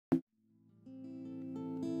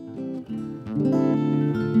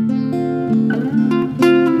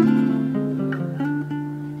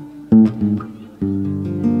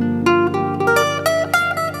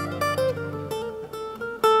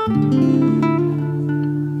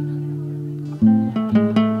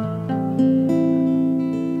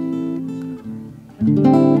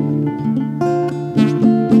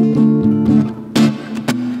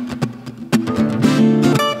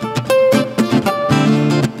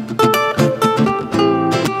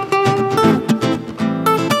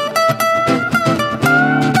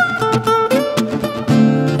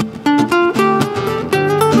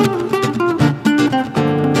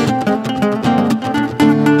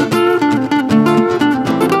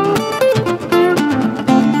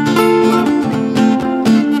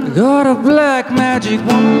magic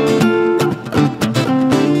woman.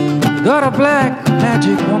 Got a black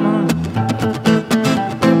magic woman.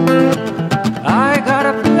 I got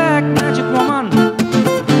a black magic woman.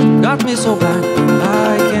 Got me so blind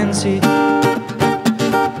I can see.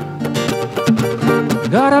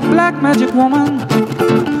 Got a black magic woman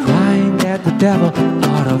crying at the devil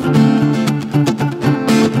out of me.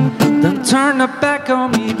 Don't turn her back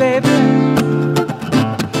on me, baby.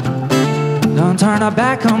 Don't turn her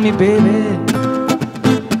back on me, baby.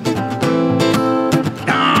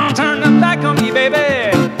 Don't turn her back on me,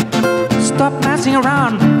 baby. Stop messing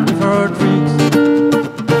around with her tricks.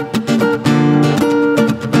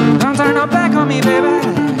 Don't turn her back on me, baby.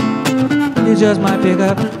 You just might pick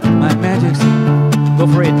up my magic stick. Go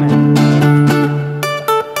for it, man.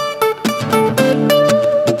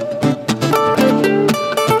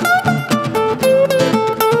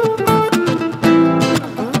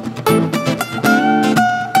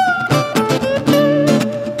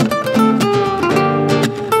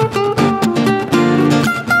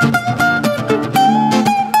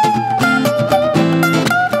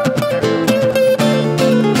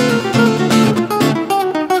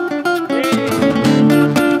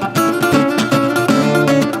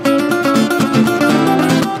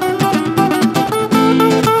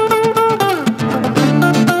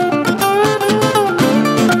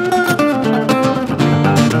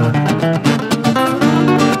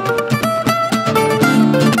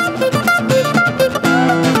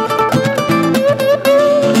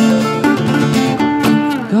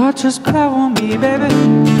 Got your spell on me, baby.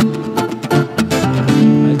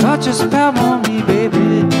 I got your spell on me,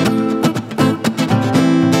 baby.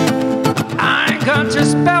 I got your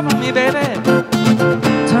spell on me, baby.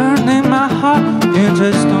 Turning my heart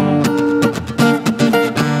into stone.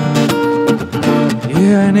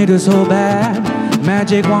 Yeah, I need you so bad,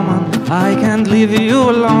 magic woman. I can't leave you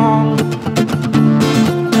alone.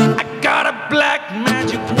 I got a black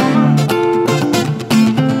magic woman.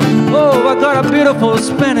 Oh, I got a beautiful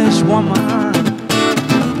Spanish woman.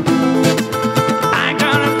 I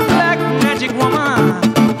got a black magic woman.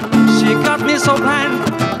 She got me so blind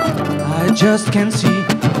I just can't see.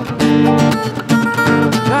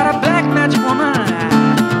 Got a black magic woman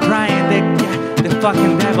trying to get the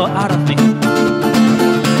fucking devil out of me.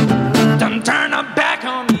 Don't turn her back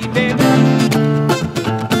on me, baby.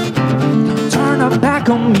 Don't turn her back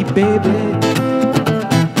on me, baby.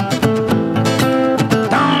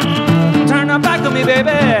 Back to me,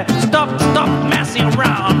 baby. Stop messing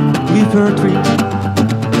around with her tricks.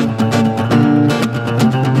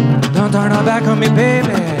 Don't turn her back on me,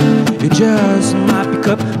 baby. You just might pick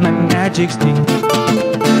up my magic stick.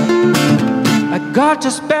 I got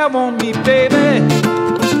your spell on me, baby.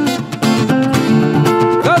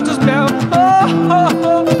 Got your spell. Oh, oh,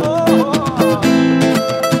 oh, oh.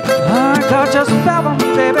 I got your spell on me,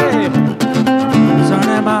 baby.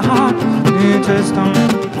 Turning my heart into stone.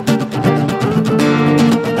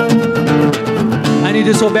 I need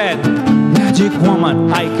you so bad, magic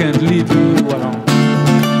woman. I can't leave you alone.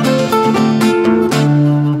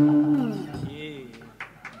 Yeah.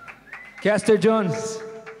 Kester Jones.